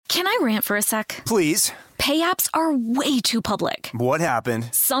Can I rant for a sec? Please. Pay apps are way too public. What happened?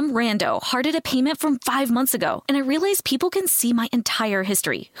 Some rando hearted a payment from 5 months ago, and I realized people can see my entire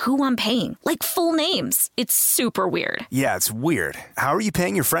history, who I'm paying, like full names. It's super weird. Yeah, it's weird. How are you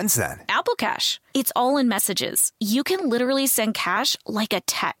paying your friends then? Apple Cash. It's all in messages. You can literally send cash like a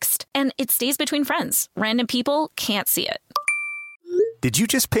text, and it stays between friends. Random people can't see it. Did you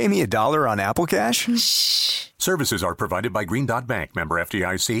just pay me $1 on Apple Cash? Shh. Services are provided by Green Dot Bank, member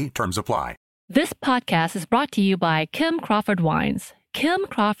FDIC. Terms apply. This podcast is brought to you by Kim Crawford Wines. Kim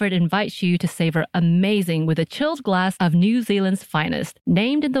Crawford invites you to savor amazing with a chilled glass of New Zealand's finest,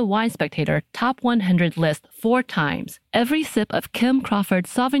 named in the Wine Spectator Top 100 list 4 times. Every sip of Kim Crawford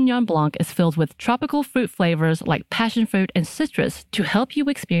Sauvignon Blanc is filled with tropical fruit flavors like passion fruit and citrus to help you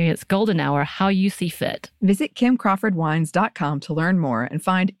experience golden hour how you see fit. Visit KimCrawfordWines.com to learn more and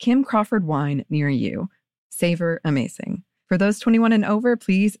find Kim Crawford wine near you. Savor amazing. For those 21 and over,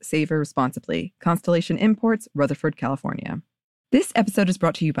 please savor responsibly. Constellation Imports, Rutherford, California. This episode is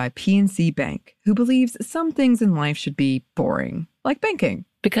brought to you by PNC Bank, who believes some things in life should be boring, like banking.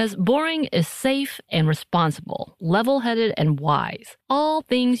 Because boring is safe and responsible, level-headed and wise. All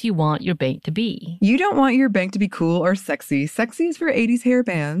things you want your bank to be. You don't want your bank to be cool or sexy. Sexy is for 80s hair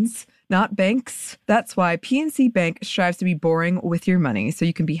bands, not banks. That's why PNC Bank strives to be boring with your money so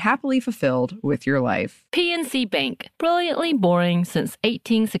you can be happily fulfilled with your life. PNC Bank, brilliantly boring since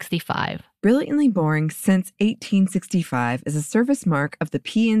 1865. Brilliantly Boring Since 1865 is a service mark of the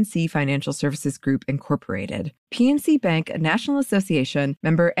PNC Financial Services Group, Incorporated. PNC Bank, a National Association,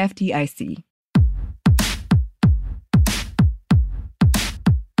 member FDIC.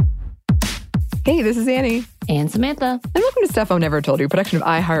 Hey, this is Annie. And Samantha. And welcome to Stuff I've Never Told You, production of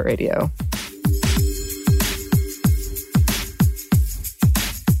iHeartRadio.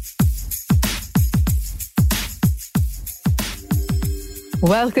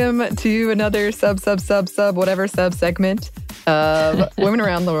 Welcome to another whatever sub segment of Women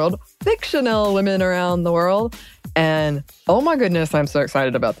Around the World, fictional women around the world. And oh my goodness, I'm so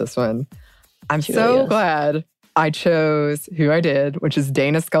excited about this one. I'm so glad I chose who I did, which is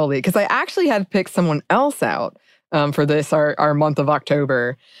Dana Scully, because I actually had picked someone else out for this, our month of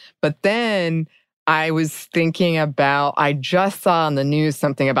October. But then I was thinking about, I just saw on the news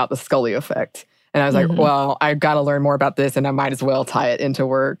something about the Scully effect. And I was like, well, I've got to learn more about this and I might as well tie it into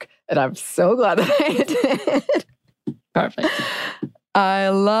work. And I'm so glad that I did. Perfect. I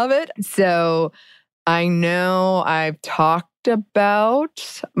love it. So I know I've talked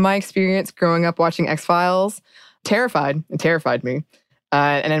about my experience growing up watching X-Files. It terrified me.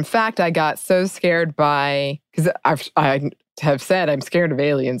 And in fact, I got so scared because I have said I'm scared of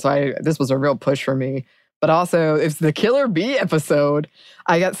aliens. So this was a real push for me. But also, it's the Killer Bee episode.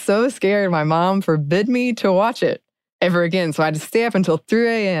 I got so scared, my mom forbid me to watch it ever again. So I had to stay up until 3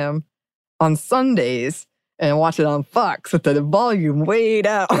 a.m. on Sundays and watch it on Fox with the volume way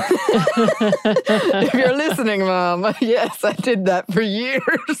down. If you're listening, Mom, yes, I did that for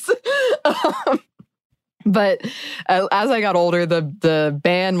years. But as I got older, the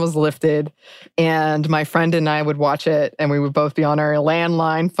ban was lifted, and my friend and I would watch it, and we would both be on our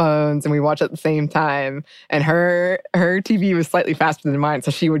landline phones, and we watch at the same time. And her TV was slightly faster than mine,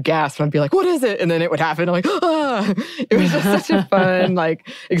 so she would gasp, and I'd be like, "What is it?" And then it would happen. I'm like, ah! It was just such a fun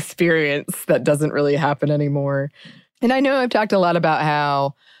experience that doesn't really happen anymore. And I know I've talked a lot about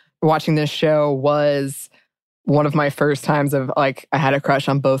how watching this show was one of my first times of I had a crush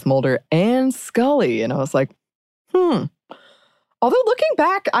on both Mulder and Scully. And I was like, Although looking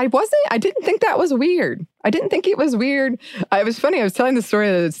back, I didn't think that was weird. I didn't think it was weird. It was funny. I was telling the story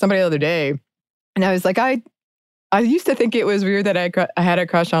to somebody the other day. And I was like, I used to think it was weird that I had a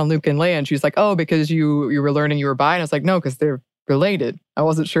crush on Luke and Leia. And she was like, oh, because you were learning you were bi. And I was like, no, because they're related. I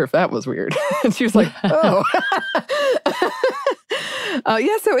wasn't sure if that was weird. And she was like, oh.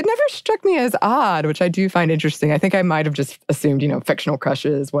 So it never struck me as odd, which I do find interesting. I think I might have just assumed, fictional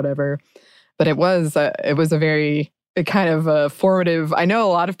crushes, whatever. But it was a very kind of formative. I know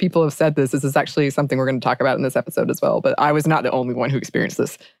a lot of people have said this. This is actually something we're going to talk about in this episode as well. But I was not the only one who experienced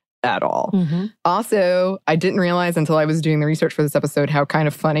this at all. Mm-hmm. Also, I didn't realize until I was doing the research for this episode how kind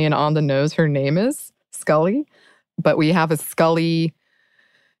of funny and on the nose her name is, Scully. But we have a Scully.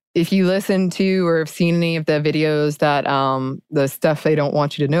 If you listen to or have seen any of the videos that the Stuff They Don't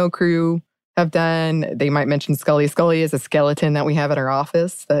Want You to Know crew have done, they might mention Scully. Scully is a skeleton that we have at our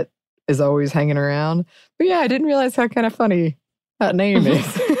office that is always hanging around. But yeah, I didn't realize how kind of funny that name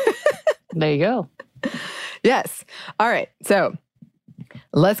is. There you go. Yes. All right. So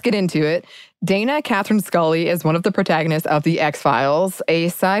let's get into it. Dana Catherine Scully is one of the protagonists of The X-Files, a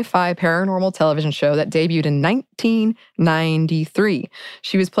sci-fi paranormal television show that debuted in 1993.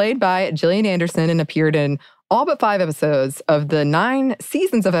 She was played by Gillian Anderson and appeared in all but 5 episodes of the 9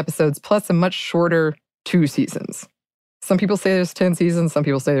 seasons of episodes, plus a much shorter 2 seasons. Some people say there's 10 seasons, some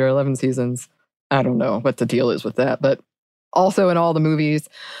people say there are 11 seasons. I don't know what the deal is with that, but also in all the movies.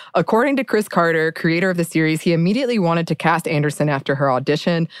 According to Chris Carter, creator of the series, he immediately wanted to cast Anderson after her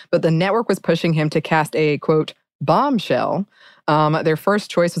audition, but the network was pushing him to cast a, quote, bombshell. Their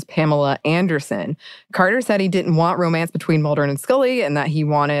first choice was Pamela Anderson. Carter said he didn't want romance between Mulder and Scully and that he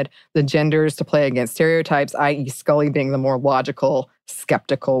wanted the genders to play against stereotypes, i.e. Scully being the more logical,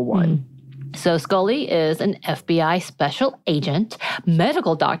 skeptical one. So Scully is an FBI special agent,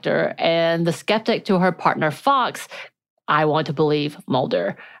 medical doctor, and the skeptic to her partner Fox. I want to believe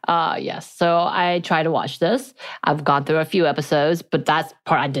Mulder. Yes. So I try to watch this. I've gone through a few episodes, but that's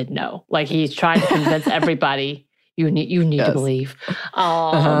part I didn't know. Like he's trying to convince everybody you need to believe.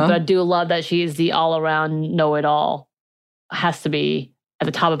 But I do love that she's the all-around know-it-all. Has to be at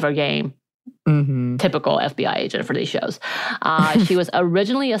the top of her game. Typical FBI agent for these shows. She was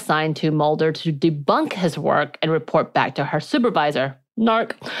originally assigned to Mulder to debunk his work and report back to her supervisor.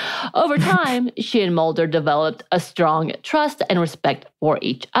 Narc. Over time, she and Mulder developed a strong trust and respect for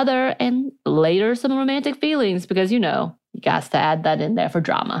each other, and later some romantic feelings because, you got to add that in there for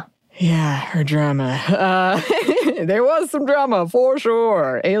drama. Yeah, her drama. There was some drama, for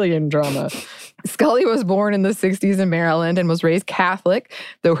sure. Alien drama. Scully was born in the 60s in Maryland and was raised Catholic,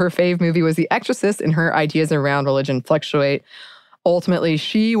 though her fave movie was The Exorcist and her ideas around religion fluctuate. Ultimately,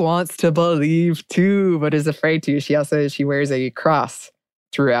 she wants to believe too, but is afraid to. She wears a cross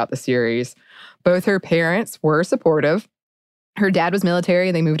throughout the series. Both her parents were supportive. Her dad was military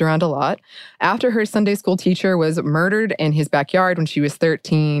and they moved around a lot. After her Sunday school teacher was murdered in his backyard when she was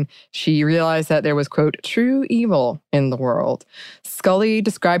 13, she realized that there was, quote, true evil in the world. Scully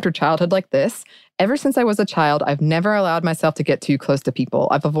described her childhood like this. Ever since I was a child, I've never allowed myself to get too close to people.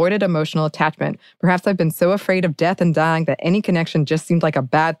 I've avoided emotional attachment. Perhaps I've been so afraid of death and dying that any connection just seemed like a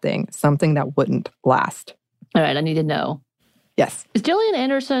bad thing, something that wouldn't last. All right, I need to know. Yes. Is Gillian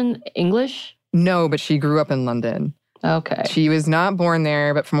Anderson English? No, but she grew up in London. Okay. She was not born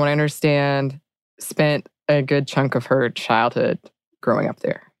there, but from what I understand, spent a good chunk of her childhood growing up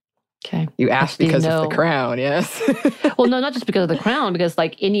there. Okay. You asked because of The Crown, yes? Well, no, not just because of The Crown, because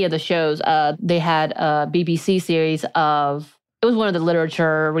like any of the shows, they had a BBC series of, it was one of the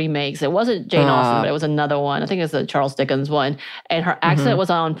literature remakes. It wasn't Jane Austen, but it was another one. I think it was the Charles Dickens one. And her accent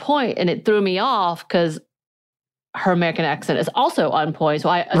was on point, and it threw me off because her American accent is also on point. So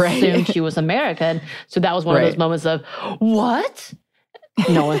I assumed she was American. So that was one of those moments of, what?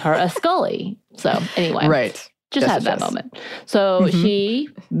 Knowing her as Scully. So anyway. Just had that moment. So she,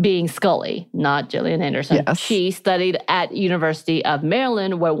 being Scully, not Gillian Anderson, she studied at University of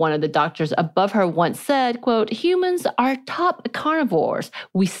Maryland, where one of the doctors above her once said, quote, humans are top carnivores.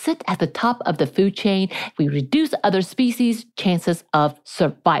 We sit at the top of the food chain. We reduce other species' chances of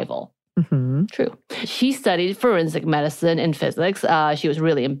survival. True. She studied forensic medicine and physics. She was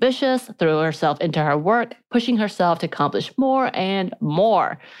really ambitious, threw herself into her work, pushing herself to accomplish more and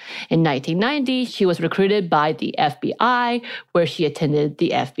more. In 1990, she was recruited by the FBI, where she attended the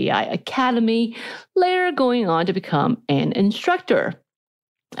FBI Academy, later going on to become an instructor.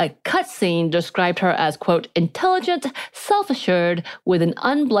 A cutscene described her as, quote, intelligent, self-assured, with an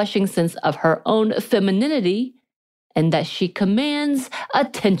unblushing sense of her own femininity, and that she commands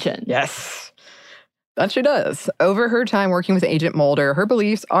attention. Yes, that she does. Over her time working with Agent Mulder, her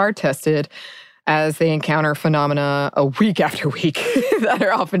beliefs are tested as they encounter phenomena a week after week that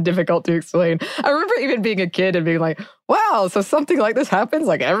are often difficult to explain. I remember even being a kid and being like, wow, so something like this happens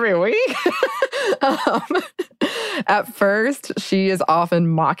like every week? At first, she is often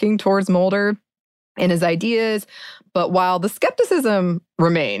mocking towards Mulder and his ideas, but while the skepticism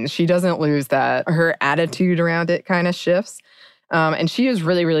remains, she doesn't lose that. Her attitude around it kind of shifts. And she is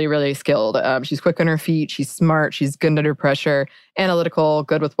really, really, really skilled. She's quick on her feet. She's smart. She's good under pressure, analytical,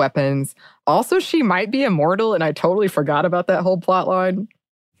 good with weapons. Also, she might be immortal, and I totally forgot about that whole plot line.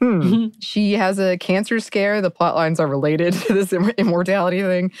 She has a cancer scare. The plot lines are related to this immortality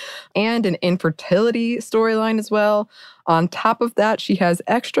thing, and an infertility storyline as well. On top of that, she has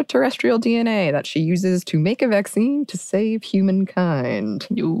extraterrestrial DNA that she uses to make a vaccine to save humankind.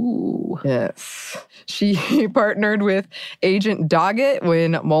 Ooh. Yes. She partnered with Agent Doggett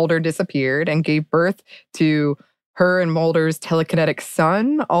when Mulder disappeared and gave birth to her and Mulder's telekinetic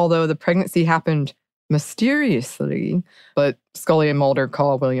son, although the pregnancy happened mysteriously, but Scully and Mulder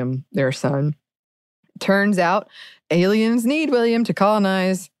call William their son. Turns out aliens need William to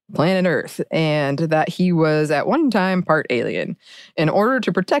colonize planet Earth, and that he was at one time part alien. In order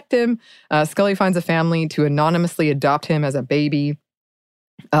to protect him, Scully finds a family to anonymously adopt him as a baby.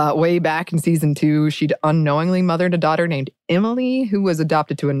 Way back in season 2, she'd unknowingly mothered a daughter named Emily, who was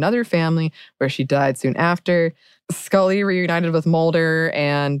adopted to another family where she died soon after. Scully reunited with Mulder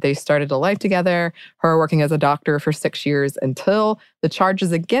and they started a life together, her working as a doctor for 6 years until the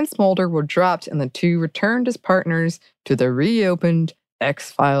charges against Mulder were dropped and the two returned as partners to the reopened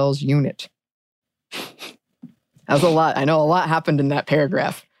X-Files unit. That was a lot. I know a lot happened in that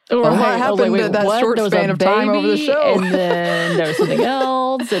paragraph. Or what happened in that short span of time over the show? And then there was something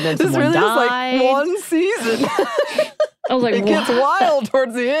else, and then this someone really died. is like one season. I was like, it gets wild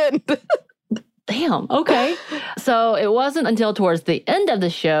towards the end. Damn, okay. So it wasn't until towards the end of the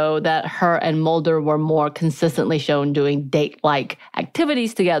show that her and Mulder were more consistently shown doing date-like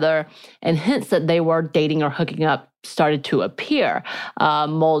activities together, and hints that they were dating or hooking up started to appear.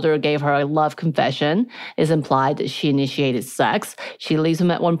 Mulder gave her a love confession. It's implied that she initiated sex. She leaves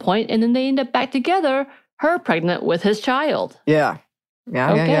him at one point, and then they end up back together, her pregnant with his child. Yeah.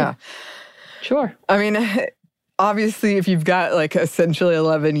 Yeah. Sure. I mean, obviously, if you've got like essentially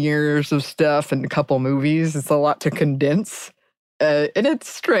 11 years of stuff and a couple movies, it's a lot to condense. And it's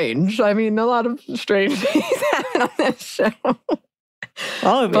strange. I mean, a lot of strange things happen on this show.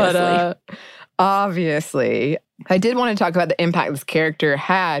 Obviously. But obviously, I did want to talk about the impact this character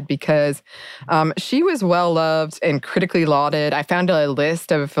had because she was well-loved and critically lauded. I found a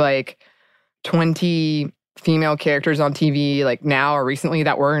list of like 20 female characters on TV like now or recently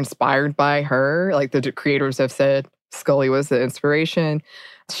that were inspired by her. Like the creators have said Scully was the inspiration.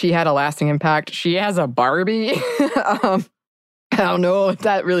 She had a lasting impact. She has a Barbie. I don't know what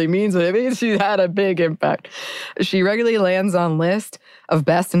that really means, but it means she had a big impact. She regularly lands on lists of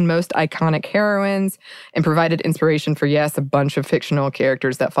best and most iconic heroines and provided inspiration for, yes, a bunch of fictional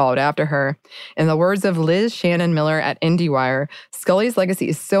characters that followed after her. In the words of Liz Shannon Miller at IndieWire, Scully's legacy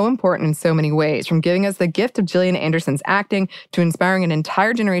is so important in so many ways, from giving us the gift of Gillian Anderson's acting to inspiring an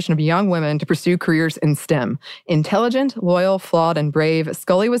entire generation of young women to pursue careers in STEM. Intelligent, loyal, flawed, and brave,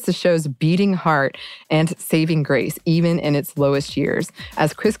 Scully was the show's beating heart and saving grace, even in its lowest years.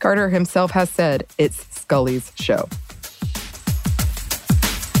 As Chris Carter himself has said, it's Scully's show.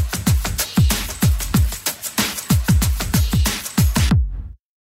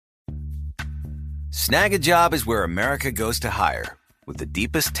 Snag a Job is where America goes to hire, with the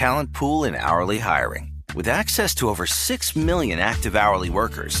deepest talent pool in hourly hiring. With access to over 6 million active hourly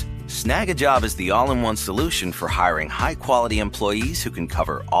workers, Snag a Job is the all-in-one solution for hiring high-quality employees who can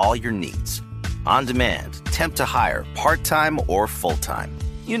cover all your needs. On demand, temp to hire, part-time or full-time.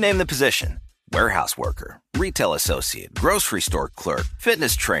 You name the position. Warehouse worker, retail associate, grocery store clerk,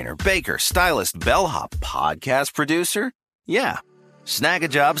 fitness trainer, baker, stylist, bellhop, podcast producer. Yeah, Snag a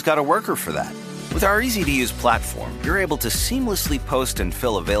Job's got a worker for that. With our easy-to-use platform, you're able to seamlessly post and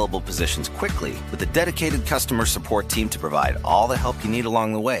fill available positions quickly with a dedicated customer support team to provide all the help you need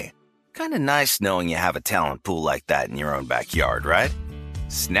along the way. Kind of nice knowing you have a talent pool like that in your own backyard, right?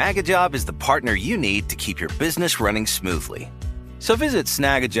 Snag a Job is the partner you need to keep your business running smoothly. So visit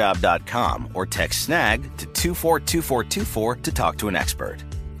snagajob.com or text snag to 242424 to talk to an expert.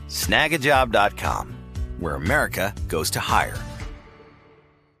 Snagajob.com, where America goes to hire.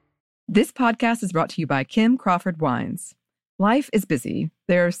 This podcast is brought to you by Kim Crawford Wines. Life is busy.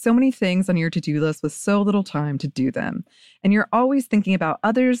 There are so many things on your to-do list with so little time to do them. And you're always thinking about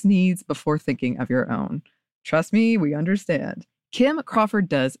others' needs before thinking of your own. Trust me, we understand. Kim Crawford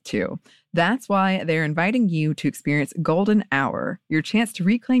does too. That's why they're inviting you to experience Golden Hour, your chance to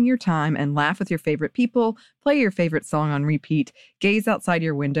reclaim your time and laugh with your favorite people, play your favorite song on repeat, gaze outside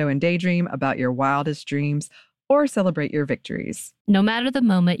your window and daydream about your wildest dreams, or celebrate your victories. No matter the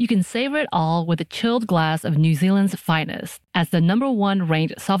moment, you can savor it all with a chilled glass of New Zealand's finest. As the #1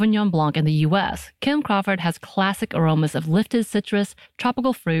 ranked Sauvignon Blanc in the U.S., Kim Crawford has classic aromas of lifted citrus,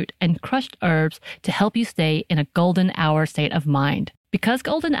 tropical fruit, and crushed herbs to help you stay in a golden hour state of mind. Because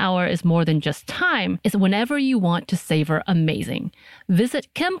golden hour is more than just time, it's whenever you want to savor amazing. Visit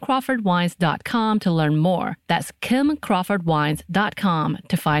KimCrawfordWines.com to learn more. That's KimCrawfordWines.com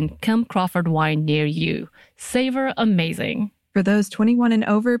to find Kim Crawford wine near you. Savor amazing. For those 21 and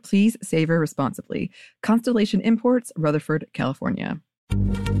over, please savor responsibly. Constellation Imports, Rutherford, California.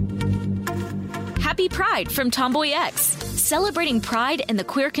 Happy Pride from Tomboy X, celebrating pride and the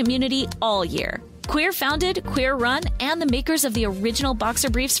queer community all year. Queer founded, queer run, and the makers of the original boxer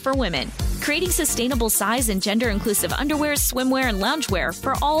briefs for women, creating sustainable size and gender inclusive underwear, swimwear, and loungewear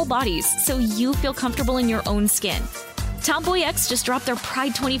for all bodies so you feel comfortable in your own skin. Tomboy X just dropped their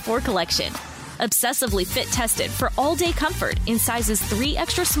Pride 24 collection, Obsessively fit tested for all-day comfort in sizes 3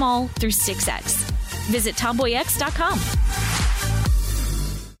 extra small through 6X. Visit TomboyX.com.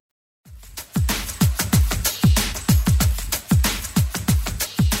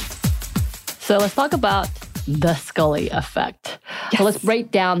 So let's talk about the Scully effect. Yes. So let's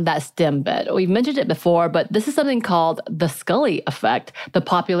break down that STEM bit. We've mentioned it before, but this is something called the Scully effect. The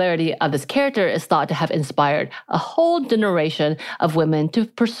popularity of this character is thought to have inspired a whole generation of women to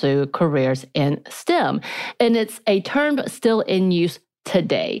pursue careers in STEM. And it's a term still in use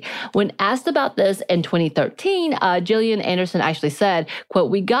today. When asked about this in 2013, Gillian Anderson actually said, quote,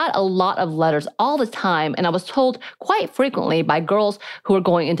 "We got a lot of letters all the time, and I was told quite frequently by girls who were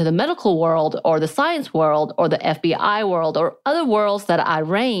going into the medical world or the science world or the FBI world or other worlds that I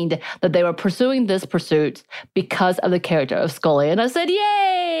reigned that they were pursuing this pursuit because of the character of Scully." And I said,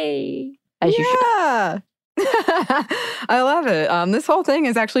 yay! As you should. I love it. This whole thing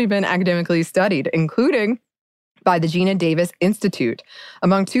has actually been academically studied, including by the Gina Davis Institute.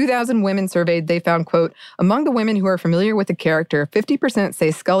 Among 2,000 women surveyed, they found, quote, "Among the women who are familiar with the character, 50%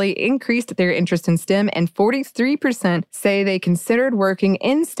 say Scully increased their interest in STEM, and 43% say they considered working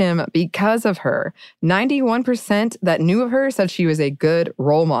in STEM because of her. 91% that knew of her said she was a good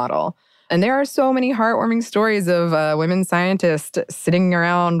role model." And there are so many heartwarming stories of women scientists sitting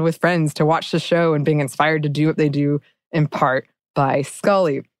around with friends to watch the show and being inspired to do what they do, in part by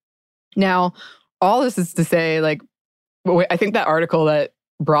Scully. Now, all this is to say, like, I think that article that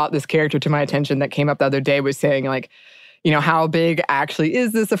brought this character to my attention that came up the other day was saying, like, you know, how big actually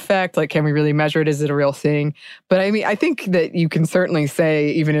is this effect? Like, can we really measure it? Is it a real thing? But I mean, I think that you can certainly say,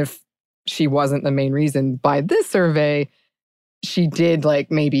 even if she wasn't the main reason, by this survey, she did,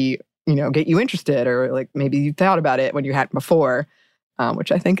 like, maybe, you know, get you interested, or like maybe you thought about it when you hadn't before,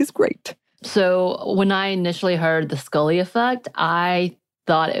 which I think is great. So when I initially heard the Scully effect, I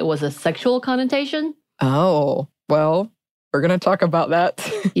thought it was a sexual connotation. Oh, well, we're going to talk about that.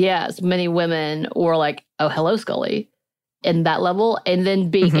 Yes, many women were like, oh, hello, Scully, in that level, and then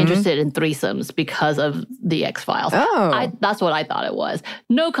being interested in threesomes because of the X-Files. Oh. That's what I thought it was.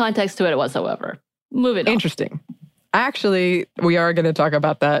 No context to it whatsoever. Moving on. Interesting. Actually, we are going to talk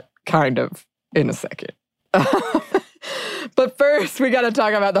about that kind of in a second. But first, we got to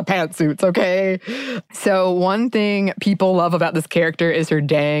talk about the pantsuits, okay? So one thing people love about this character is her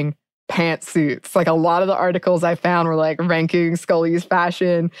dang pantsuits. Like, a lot of the articles I found were like ranking Scully's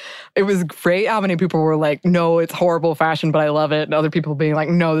fashion. It was great how many people were like, no, it's horrible fashion, but I love it. And other people being like,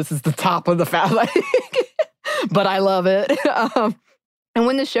 no, this is the top of the fashion, but I love it. And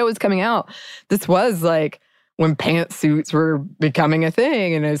when the show was coming out, this was like when pantsuits were becoming a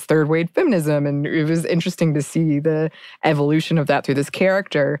thing, and it's third wave feminism. And it was interesting to see the evolution of that through this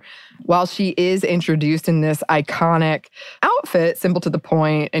character. While she is introduced in this iconic outfit, simple to the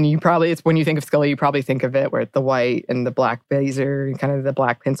point, and it's when you think of Scully, you probably think of it with the white and the black blazer and kind of the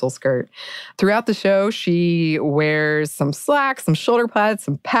black pencil skirt. Throughout the show, she wears some slacks, some shoulder pads,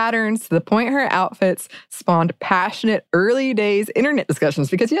 some patterns, to the point her outfits spawned passionate early days internet discussions.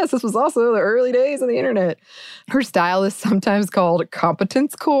 Because yes, this was also the early days of the internet. Her style is sometimes called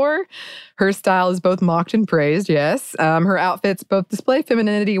competence core. Her style is both mocked and praised, yes. Her outfits both display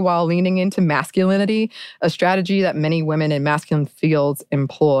femininity while leaning into masculinity, a strategy that many women in masculine fields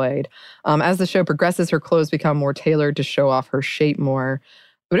employed. As the show progresses, her clothes become more tailored to show off her shape more.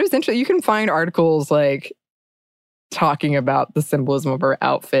 But it was interesting. You can find articles like talking about the symbolism of her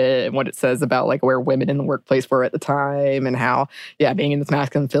outfit and what it says about like where women in the workplace were at the time, and how, yeah, being in this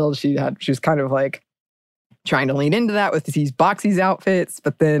masculine field, she was kind of like trying to lean into that with these boxy outfits,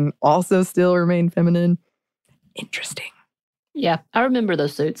 but then also still remain feminine. Interesting. Yeah, I remember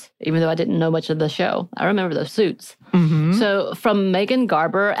those suits, even though I didn't know much of the show. I remember those suits. Mm-hmm. So from Megan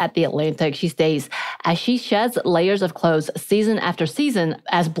Garber at The Atlantic, she states, as she sheds layers of clothes season after season,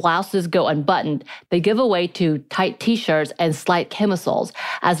 as blouses go unbuttoned, they give way to tight t-shirts and slight camisoles.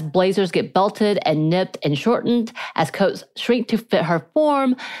 As blazers get belted and nipped and shortened, as coats shrink to fit her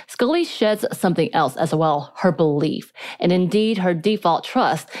form, Scully sheds something else as well, her belief, and indeed her default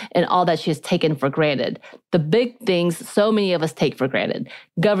trust in all that she has taken for granted. The big things so many of us take for granted: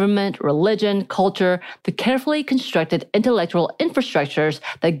 government, religion, culture, the carefully constructed intellectual infrastructures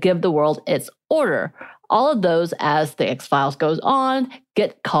that give the world its order. All of those, as the X-Files goes on,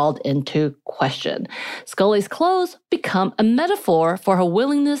 get called into question. Scully's clothes become a metaphor for her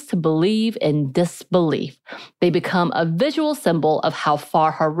willingness to believe in disbelief. They become a visual symbol of how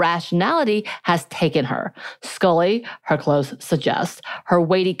far her rationality has taken her. Scully, her clothes suggest, her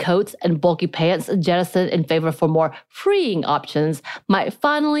weighty coats and bulky pants jettisoned in favor for more freeing options, might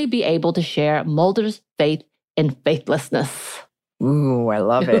finally be able to share Mulder's faith in faithlessness. Ooh, I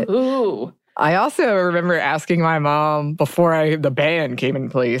love it. Ooh. I also remember asking my mom before the ban came in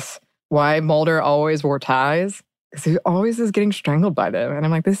place why Mulder always wore ties. Because he always is getting strangled by them. And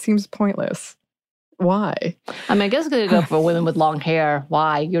I'm like, this seems pointless. Why? I mean, I guess it's going to go for women with long hair.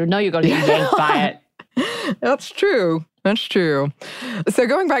 Why? You know you're going to get yanked by it. That's true. That's true. So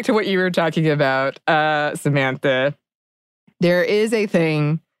going back to what you were talking about, Samantha, there is a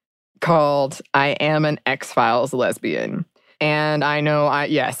thing called I am an X-Files lesbian. And I know, I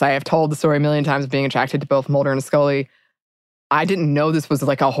have told the story a million times of being attracted to both Mulder and Scully. I didn't know this was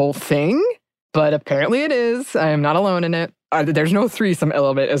like a whole thing, but apparently it is. I am not alone in it. There's no threesome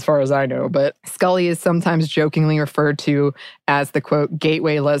element as far as I know, but Scully is sometimes jokingly referred to as the, quote,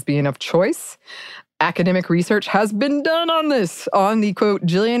 gateway lesbian of choice. Academic research has been done on this, on the, quote,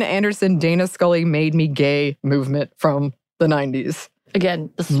 Gillian Anderson, Dana Scully made me gay movement from the 90s. Again,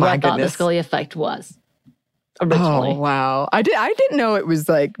 this is what I thought the Scully effect was originally. Oh, wow. I didn't know it was,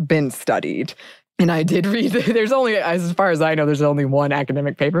 like, been studied. And I did read, there's only, as far as I know, there's only one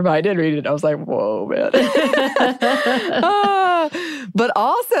academic paper, but I did read it. I was like, whoa, man. But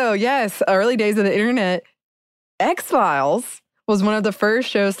also, yes, early days of the internet, X-Files was one of the first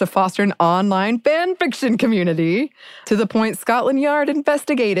shows to foster an online fan fiction community, to the point Scotland Yard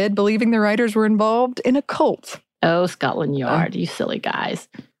investigated, believing the writers were involved in a cult. Oh, Scotland Yard, you silly guys.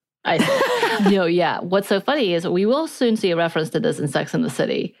 What's so funny is we will soon see a reference to this in Sex and the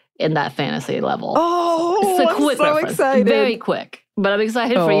City in that fantasy level. Oh, it's a quick I'm so reference. excited. Very quick. But I'm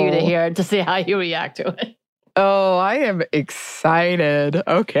excited for you to hear it, to see how you react to it. Oh, I am excited.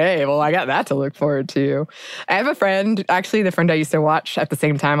 Okay, well, I got that to look forward to. I have a friend, actually the friend I used to watch at the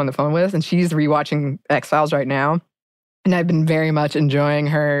same time on the phone with, and she's rewatching X-Files right now. And I've been very much enjoying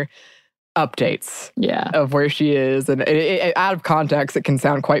her updates of where she is. And out of context, it can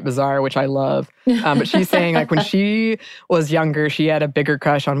sound quite bizarre, which I love. But she's saying, like, when she was younger, she had a bigger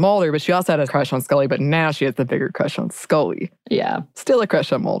crush on Mulder, but she also had a crush on Scully. But now she has the bigger crush on Scully. Yeah. Still a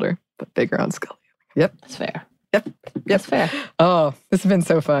crush on Mulder, but bigger on Scully. Yep. That's fair. Yep. That's fair. Oh, this has been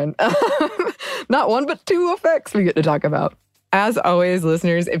so fun. Not one, but two effects we get to talk about. As always,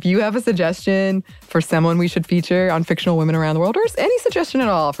 listeners, if you have a suggestion for someone we should feature on Fictional Women Around the World, or any suggestion at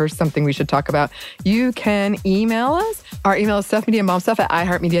all for something we should talk about, you can email us. Our email is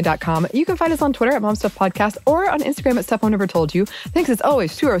stuffmediamomstuff@iheartmedia.com. You can find us on Twitter @momstuffpodcast or on Instagram @Stuff I've Never Told You. Thanks as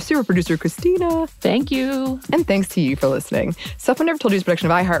always to our super producer, Christina. Thank you. And thanks to you for listening. Stuff I Never Told You is a production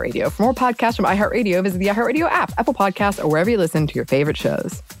of iHeartRadio. For more podcasts from iHeartRadio, visit the iHeartRadio app, Apple Podcasts, or wherever you listen to your favorite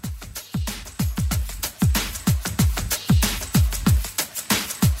shows.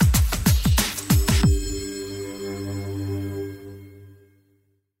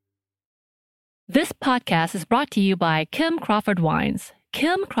 This podcast is brought to you by Kim Crawford Wines.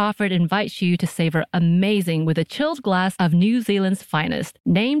 Kim Crawford invites you to savor amazing with a chilled glass of New Zealand's finest,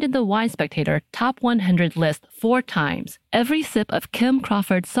 named in the Wine Spectator Top 100 list 4 times. Every sip of Kim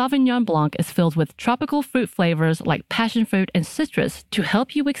Crawford Sauvignon Blanc is filled with tropical fruit flavors like passion fruit and citrus to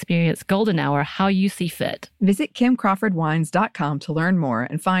help you experience golden hour how you see fit. Visit KimCrawfordWines.com to learn more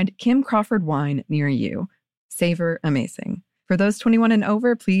and find Kim Crawford wine near you. Savor amazing. For those 21 and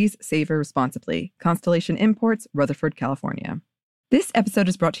over, please savor responsibly. Constellation Imports, Rutherford, California. This episode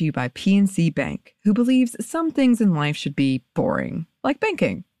is brought to you by PNC Bank, who believes some things in life should be boring, like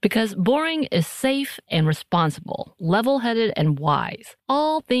banking. Because boring is safe and responsible, level-headed and wise.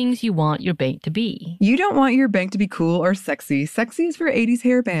 All things you want your bank to be. You don't want your bank to be cool or sexy. Sexy is for 80s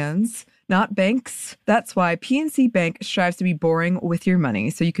hair bands, not banks. That's why PNC Bank strives to be boring with your money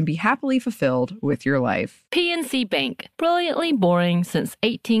so you can be happily fulfilled with your life. PNC Bank, brilliantly boring since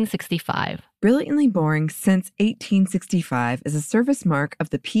 1865. Brilliantly Boring Since 1865 is a service mark of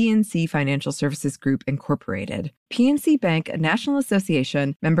the PNC Financial Services Group, Incorporated. PNC Bank, a National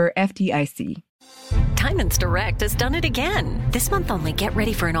Association, member FDIC. Diamonds Direct has done it again. This month only, get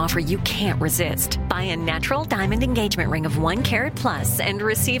ready for an offer you can't resist. Buy a natural diamond engagement ring of 1 carat plus and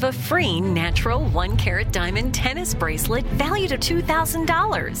receive a free natural 1 carat diamond tennis bracelet valued at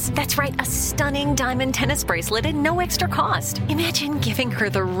 $2,000. That's right, a stunning diamond tennis bracelet at no extra cost. Imagine giving her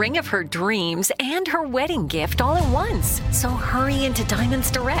the ring of her dreams and her wedding gift all at once. So hurry into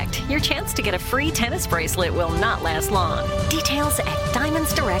Diamonds Direct. Your chance to get a free tennis bracelet will not last long. Details at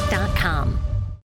diamondsdirect.com.